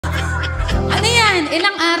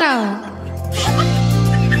Ilang araw?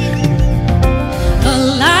 A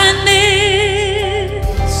line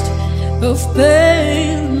mist of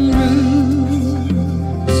pale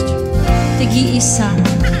bruised. Tig-iisa.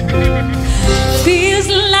 Feels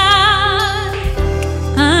like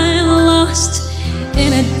I'm lost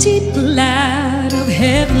in a deep light of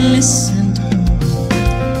heaven. Listen,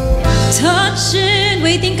 touching,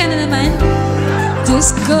 Waiting ka na naman.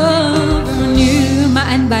 discover new.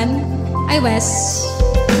 Maanban? Ay, Wes.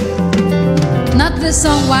 Not the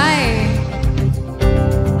song, why?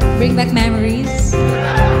 Bring back memories.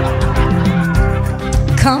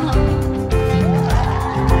 Come on.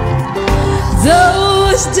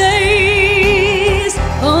 Those days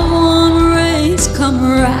of warm rains come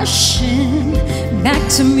rushing back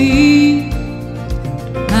to me.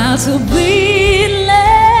 Out of bleedless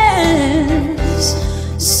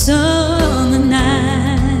summer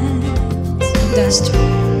nights, dust,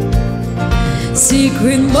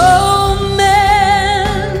 secret moments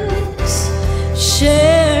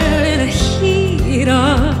shared in the heat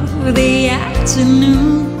of the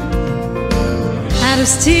afternoon. Out of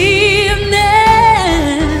stillness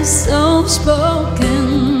of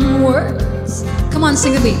spoken words. Come on,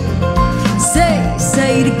 sing a beat.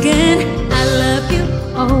 Say it again. I love you,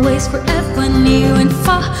 always, forever, near and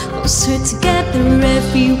far. Closer together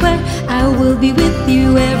everywhere. I will be with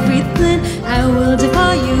you, everything. I will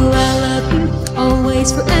devour you. I love you,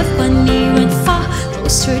 always, forever, near and far.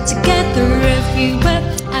 Closer together everywhere.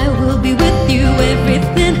 I will be with you,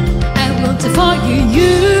 everything. I will devour you.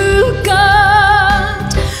 You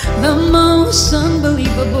got the most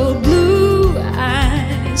unbelievable blue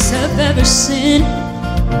eyes I've ever seen.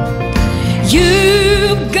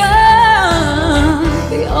 You got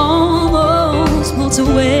the almost melt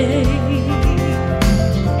away.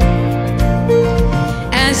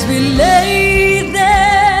 As we lay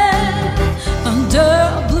there under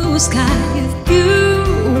a blue sky of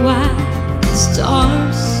pure white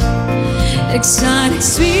stars, exciting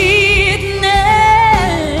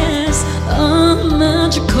sweetness, a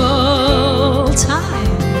magical time.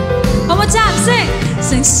 One more time, sing.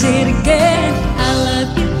 Say it again. I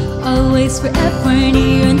love you, always, forever,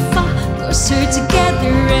 near and far. Closer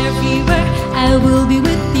together everywhere. I will be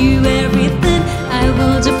with you, everything. I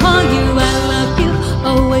will devour you. I love you,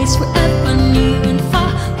 always, forever, near and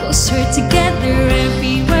far. Closer together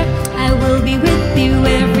everywhere. I will be with you,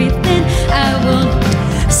 everything. I will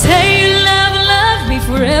say you love me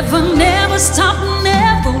forever, never stop,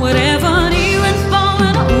 never, whatever, near and far,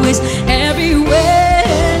 and always, everywhere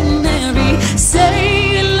and every. Say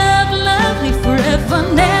you love me forever,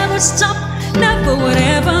 never stop, never,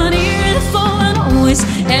 whatever, near and far, and always,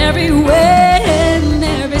 everywhere and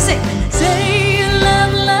every. Say you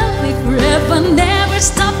love me forever, never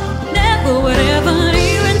stop, never, whatever,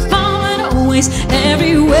 near and far, and always,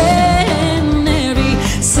 everywhere and every.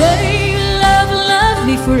 Say you love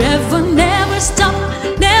me forever, never stop,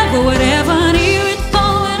 never, whatever, near and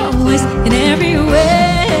far, and always, and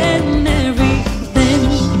everywhere and everything.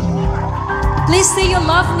 Please say you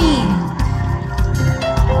love me.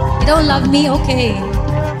 You don't love me, okay.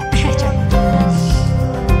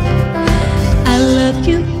 I love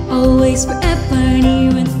you, always, forever,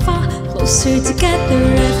 near and far. Closer together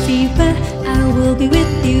everywhere. I will be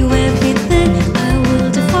with you, everything. I will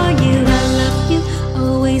devour you. I love you,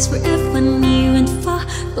 always, forever, near and far.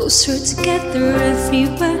 Closer together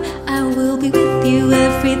everywhere. I will be with you,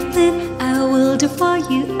 everything. I will devour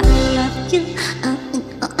you. I love you.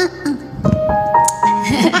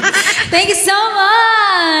 Thank you so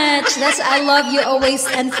much. That's I love you always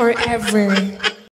and forever.